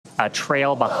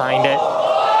trail behind it.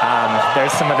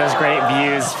 There's some of those great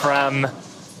views from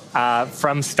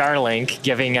Starlink,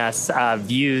 giving us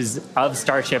views of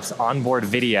Starship's onboard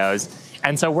videos.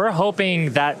 And so we're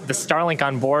hoping that the Starlink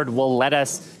on board will let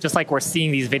us, just like we're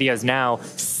seeing these videos now,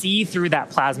 see through that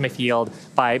plasma field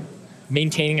by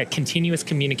maintaining a continuous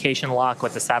communication lock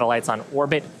with the satellites on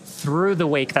orbit through the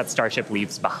wake that Starship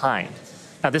leaves behind.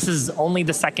 Now, this is only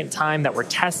the second time that we're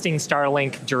testing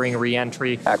Starlink during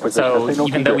re-entry. So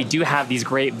even though we do have these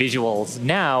great visuals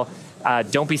now,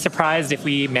 don't be surprised if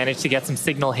we manage to get some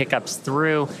signal hiccups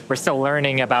through. We're still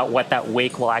learning about what that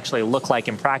wake will actually look like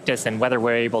in practice and whether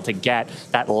we're able to get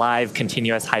that live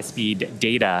continuous high-speed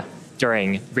data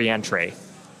during re-entry.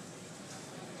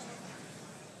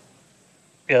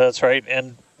 Yeah, that's right.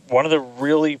 And one of the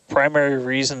really primary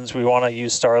reasons we want to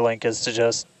use Starlink is to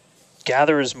just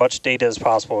gather as much data as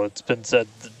possible. It's been said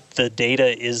the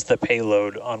data is the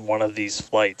payload on one of these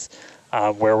flights,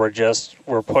 where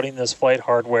we're putting this flight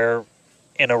hardware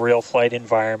in a real flight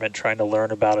environment, trying to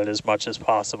learn about it as much as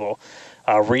possible.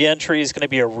 Re-entry is going to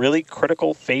be a really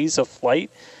critical phase of flight.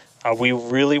 We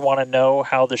really want to know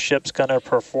how the ship's going to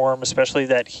perform, especially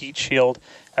that heat shield,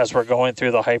 as we're going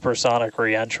through the hypersonic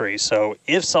re-entry. So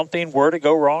if something were to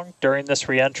go wrong during this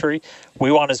re-entry, we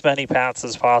want as many paths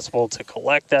as possible to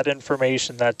collect that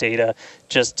information, that data,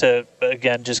 just to,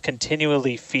 again, just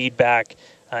continually feed back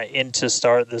into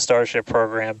the Starship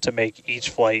program to make each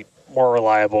flight more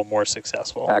reliable, more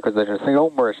successful. Acquisition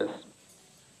signal, Mauritius.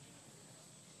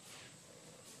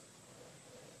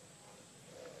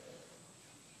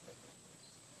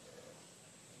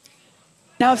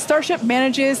 Now, if Starship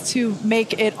manages to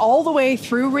make it all the way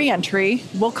through re-entry,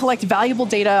 we'll collect valuable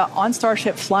data on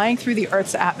Starship flying through the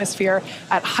Earth's atmosphere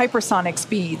at hypersonic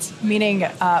speeds, meaning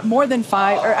more than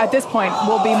 5, or at this point,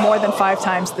 will be more than 5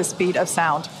 times the speed of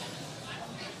sound.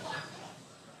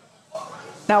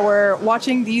 Now we're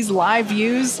watching these live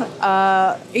views,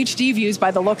 HD views by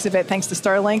the looks of it, thanks to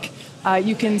Starlink.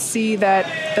 You can see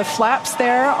that the flaps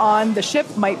there on the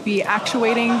ship might be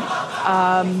actuating.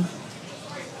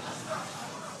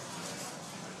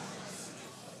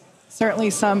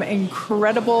 Certainly some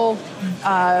incredible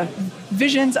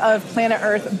visions of planet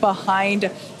Earth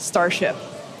behind Starship.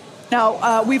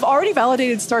 Now, we've already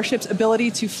validated Starship's ability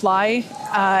to fly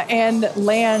and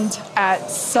land at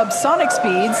subsonic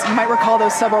speeds. You might recall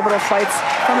those suborbital flights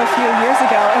from a few years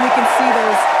ago, and we can see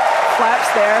those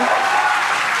flaps there.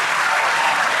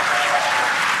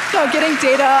 So getting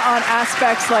data on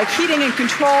aspects like heating and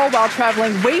control while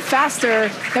traveling way faster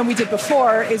than we did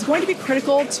before is going to be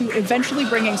critical to eventually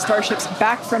bringing Starships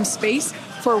back from space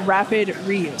for rapid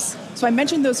reuse. So I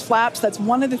mentioned those flaps. That's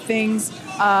one of the things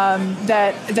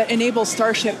that enables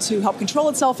Starship to help control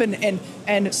itself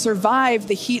and survive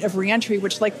the heat of reentry,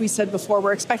 which, like we said before,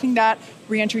 we're expecting that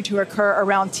reentry to occur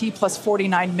around T plus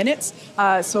 49 minutes.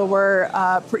 So we're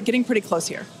getting pretty close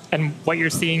here. And what you're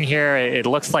seeing here, it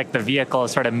looks like the vehicle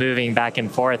is sort of moving back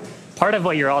and forth. Part of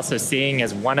what you're also seeing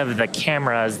is one of the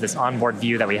cameras, this onboard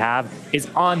view that we have, is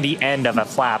on the end of a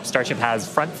flap. Starship has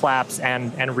front flaps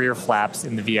and rear flaps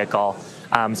in the vehicle.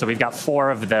 So we've got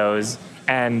 4 of those.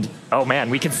 And, oh man,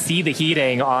 we can see the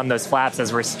heating on those flaps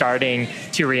as we're starting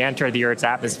to re-enter the Earth's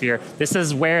atmosphere. This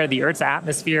is where the Earth's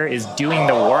atmosphere is doing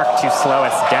the work to slow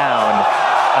us down.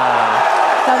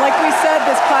 Now, like we said,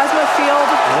 this plasma field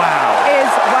is,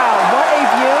 wow, what a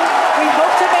view. We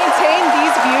hope to maintain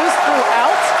these views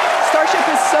throughout. Starship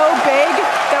is so big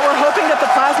that we're hoping that the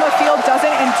plasma field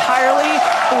doesn't entirely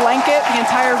blanket the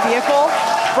entire vehicle.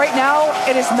 Right now,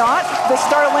 it is not. The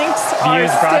Starlinks are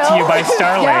Views brought to you by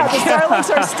Starlink. Yeah, the Starlinks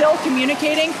are still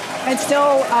communicating and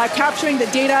still capturing the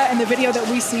data and the video that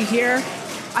we see here.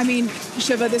 I mean,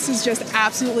 Shiva, this is just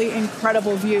absolutely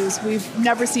incredible views. We've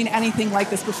never seen anything like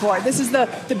this before. This is the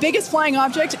biggest flying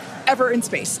object ever in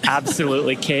space.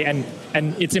 Absolutely, Kate.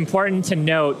 And it's important to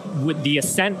note, with the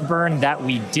ascent burn that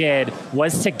we did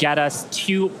was to get us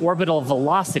to orbital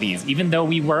velocities, even though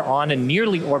we were on a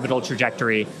nearly orbital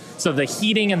trajectory. So the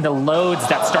heating and the loads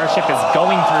that Starship is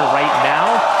going through right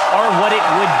now are what it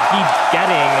would be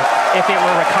getting if it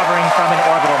were recovering from an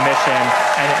orbital mission.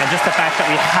 And just the fact that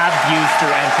we have views through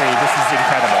entry, this is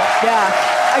incredible.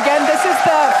 Yeah. Again, this is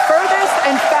the furthest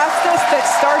and fastest that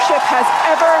Starship has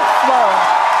ever flown.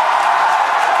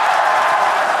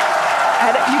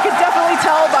 And you can definitely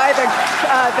tell by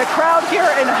the crowd here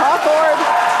in Hawthorne.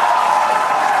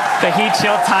 The heat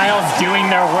shield tiles doing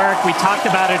their work. We talked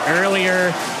about it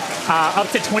earlier. Up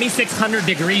to 2,600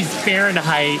 degrees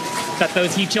Fahrenheit that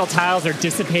those heat shield tiles are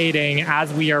dissipating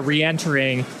as we are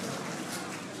re-entering.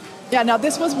 Yeah, now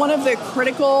this was one of the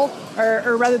critical,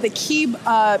 or rather the key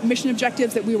mission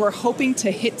objectives that we were hoping to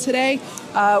hit today.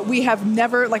 We have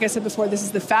never, like I said before, this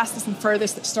is the fastest and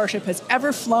furthest that Starship has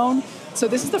ever flown. So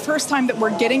this is the first time that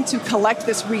we're getting to collect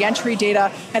this re-entry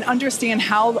data and understand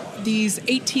how these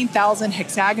 18,000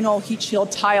 hexagonal heat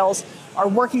shield tiles are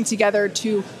working together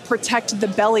to protect the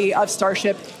belly of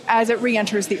Starship as it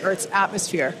re-enters the Earth's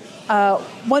atmosphere.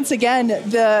 Once again,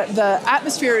 the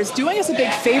atmosphere is doing us a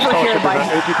big favor here by...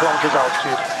 80 kilometers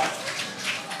altitude.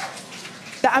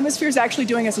 The atmosphere is actually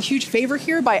doing us a huge favor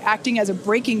here by acting as a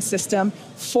braking system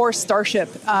for Starship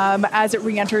as it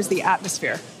re-enters the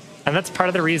atmosphere. And that's part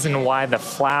of the reason why the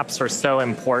flaps are so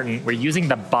important. We're using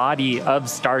the body of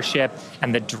Starship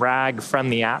and the drag from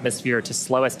the atmosphere to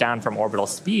slow us down from orbital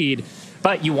speed,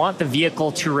 but you want the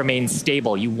vehicle to remain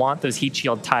stable. You want those heat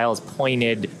shield tiles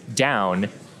pointed down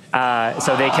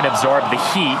so they can absorb the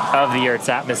heat of the Earth's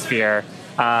atmosphere.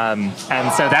 And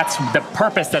so that's the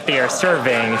purpose that they are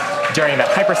serving during the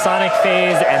hypersonic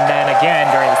phase and then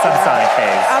again during the subsonic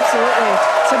phase.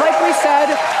 Absolutely. So like we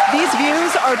said, these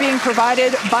views are being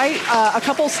provided by a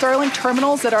couple Starlink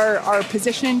terminals that are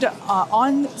positioned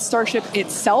on Starship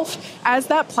itself. As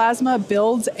that plasma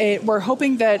builds, we're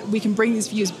hoping that we can bring these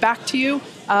views back to you,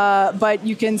 but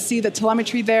you can see the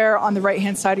telemetry there on the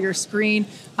right-hand side of your screen.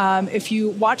 If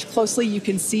you watch closely, you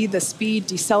can see the speed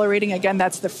decelerating. Again,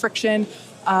 that's the friction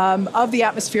of the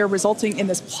atmosphere resulting in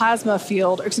this plasma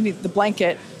field, or excuse me, the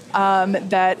blanket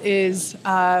that is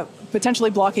potentially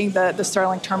blocking the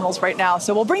Starlink terminals right now.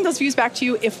 So we'll bring those views back to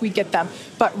you if we get them.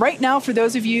 But right now, for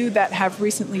those of you that have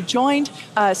recently joined,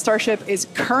 Starship is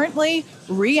currently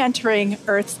re-entering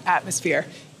Earth's atmosphere.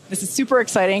 This is super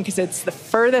exciting because it's the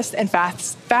furthest and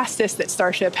fastest that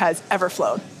Starship has ever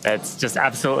flown. It's just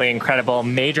absolutely incredible.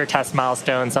 Major test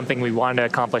milestone, something we wanted to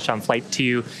accomplish on Flight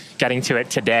 2, getting to it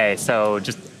today. So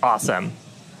just awesome.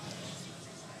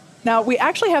 Now, we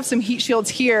actually have some heat shields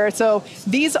here. So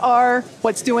these are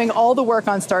what's doing all the work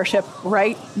on Starship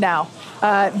right now.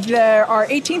 There are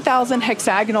 18,000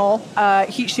 hexagonal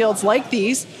heat shields like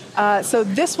these. So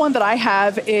this one that I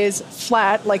have is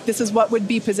flat, like this is what would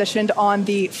be positioned on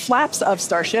the flaps of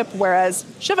Starship, whereas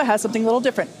Shiva has something a little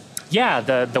different. Yeah,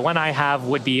 the one I have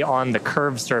would be on the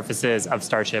curved surfaces of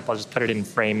Starship. I'll just put it in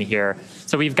frame here.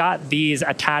 So we've got these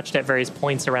attached at various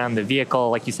points around the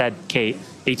vehicle. Like you said, Kate,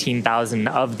 18,000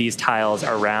 of these tiles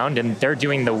around, and they're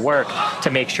doing the work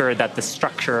to make sure that the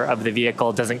structure of the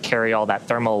vehicle doesn't carry all that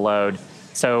thermal load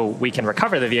so we can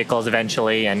recover the vehicles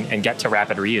eventually and get to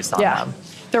rapid reuse on them.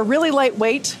 They're really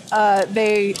lightweight.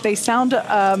 They sound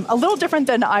a little different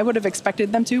than I would have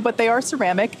expected them to, but they are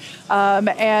ceramic.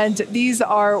 And these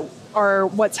are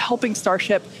what's helping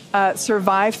Starship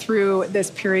survive through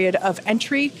this period of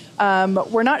entry.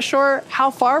 We're not sure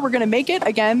how far we're going to make it.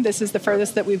 Again, this is the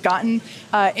furthest that we've gotten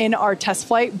in our test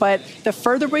flight, but the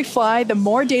further we fly, the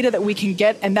more data that we can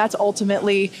get, and that's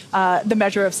ultimately the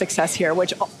measure of success here,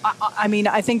 which, I mean,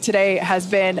 I think today has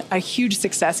been a huge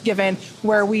success given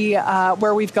where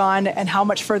we've gone and how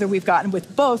much further we've gotten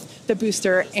with both the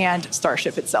booster and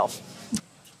Starship itself.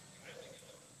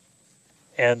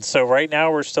 And so right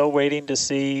now we're still waiting to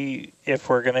see if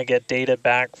we're going to get data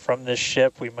back from this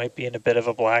ship. We might be in a bit of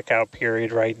a blackout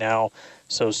period right now.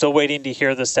 So still waiting to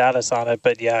hear the status on it.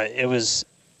 But yeah,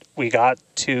 we got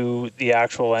to the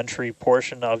actual entry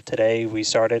portion of today. We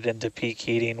started into peak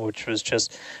heating, which was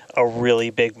just a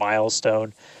really big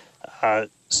milestone.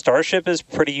 Starship is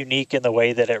pretty unique in the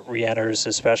way that it re-enters,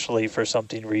 especially for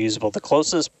something reusable. The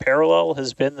closest parallel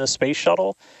has been the space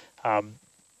shuttle.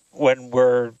 When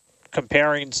we're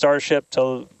comparing Starship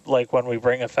to like when we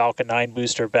bring a Falcon 9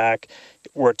 booster back,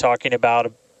 we're talking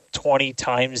about 20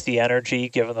 times the energy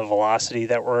given the velocity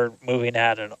that we're moving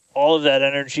at, and all of that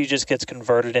energy just gets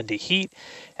converted into heat,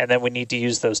 and then we need to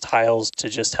use those tiles to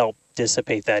just help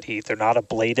dissipate that heat. They're not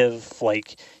ablative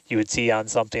like you would see on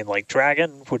something like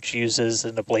Dragon, which uses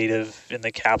an ablative in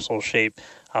the capsule shape.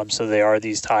 So they are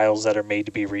these tiles that are made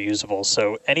to be reusable.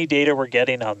 So any data we're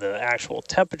getting on the actual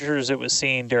temperatures it was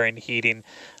seeing during heating,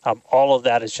 all of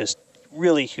that is just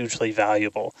really hugely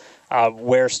valuable.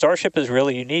 Where Starship is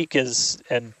really unique is,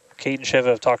 and Kate and Shiva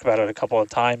have talked about it a couple of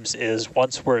times, is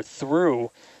once we're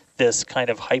through this kind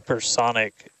of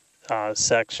hypersonic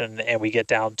section and we get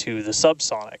down to the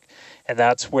subsonic. And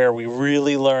that's where we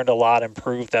really learned a lot and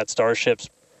proved that Starship's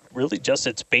really just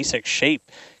its basic shape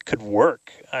could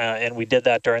work. And we did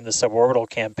that during the suborbital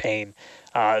campaign.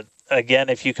 Again,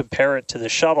 if you compare it to the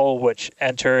shuttle, which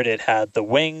entered, it had the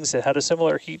wings. It had a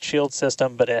similar heat shield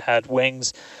system, but it had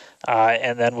wings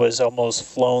and then was almost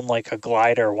flown like a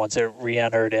glider once it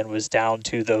re-entered and was down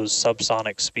to those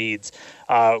subsonic speeds.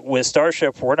 With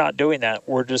Starship, we're not doing that.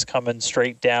 We're just coming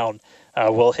straight down.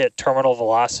 We'll hit terminal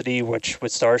velocity, which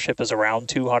with Starship is around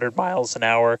 200 miles an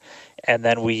hour, and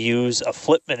then we use a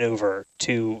flip maneuver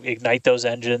to ignite those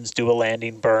engines, do a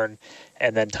landing burn,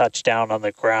 and then touch down on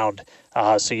the ground.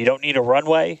 So you don't need a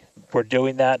runway. We're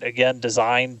doing that, again,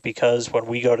 designed because when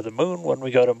we go to the moon, when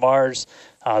we go to Mars,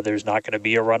 there's not going to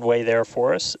be a runway there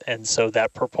for us, and so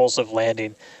that propulsive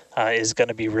landing is going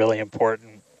to be really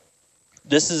important.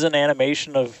 This is an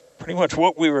animation of pretty much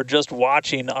what we were just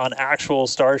watching on actual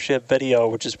Starship video,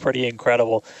 which is pretty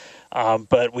incredible.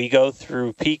 But we go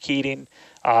through peak heating.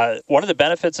 One of the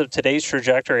benefits of today's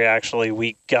trajectory, actually,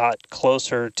 we got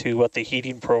closer to what the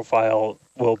heating profile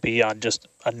will be on just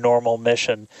a normal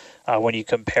mission when you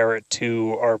compare it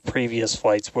to our previous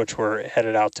flights, which were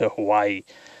headed out to Hawaii.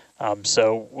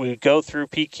 So we go through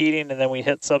peak heating, and then we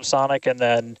hit subsonic, and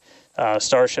then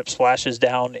Starship splashes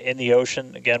down in the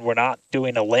ocean. Again, we're not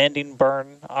doing a landing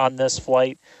burn on this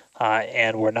flight,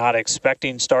 and we're not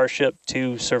expecting Starship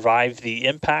to survive the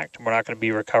impact. We're not going to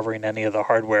be recovering any of the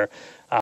hardware.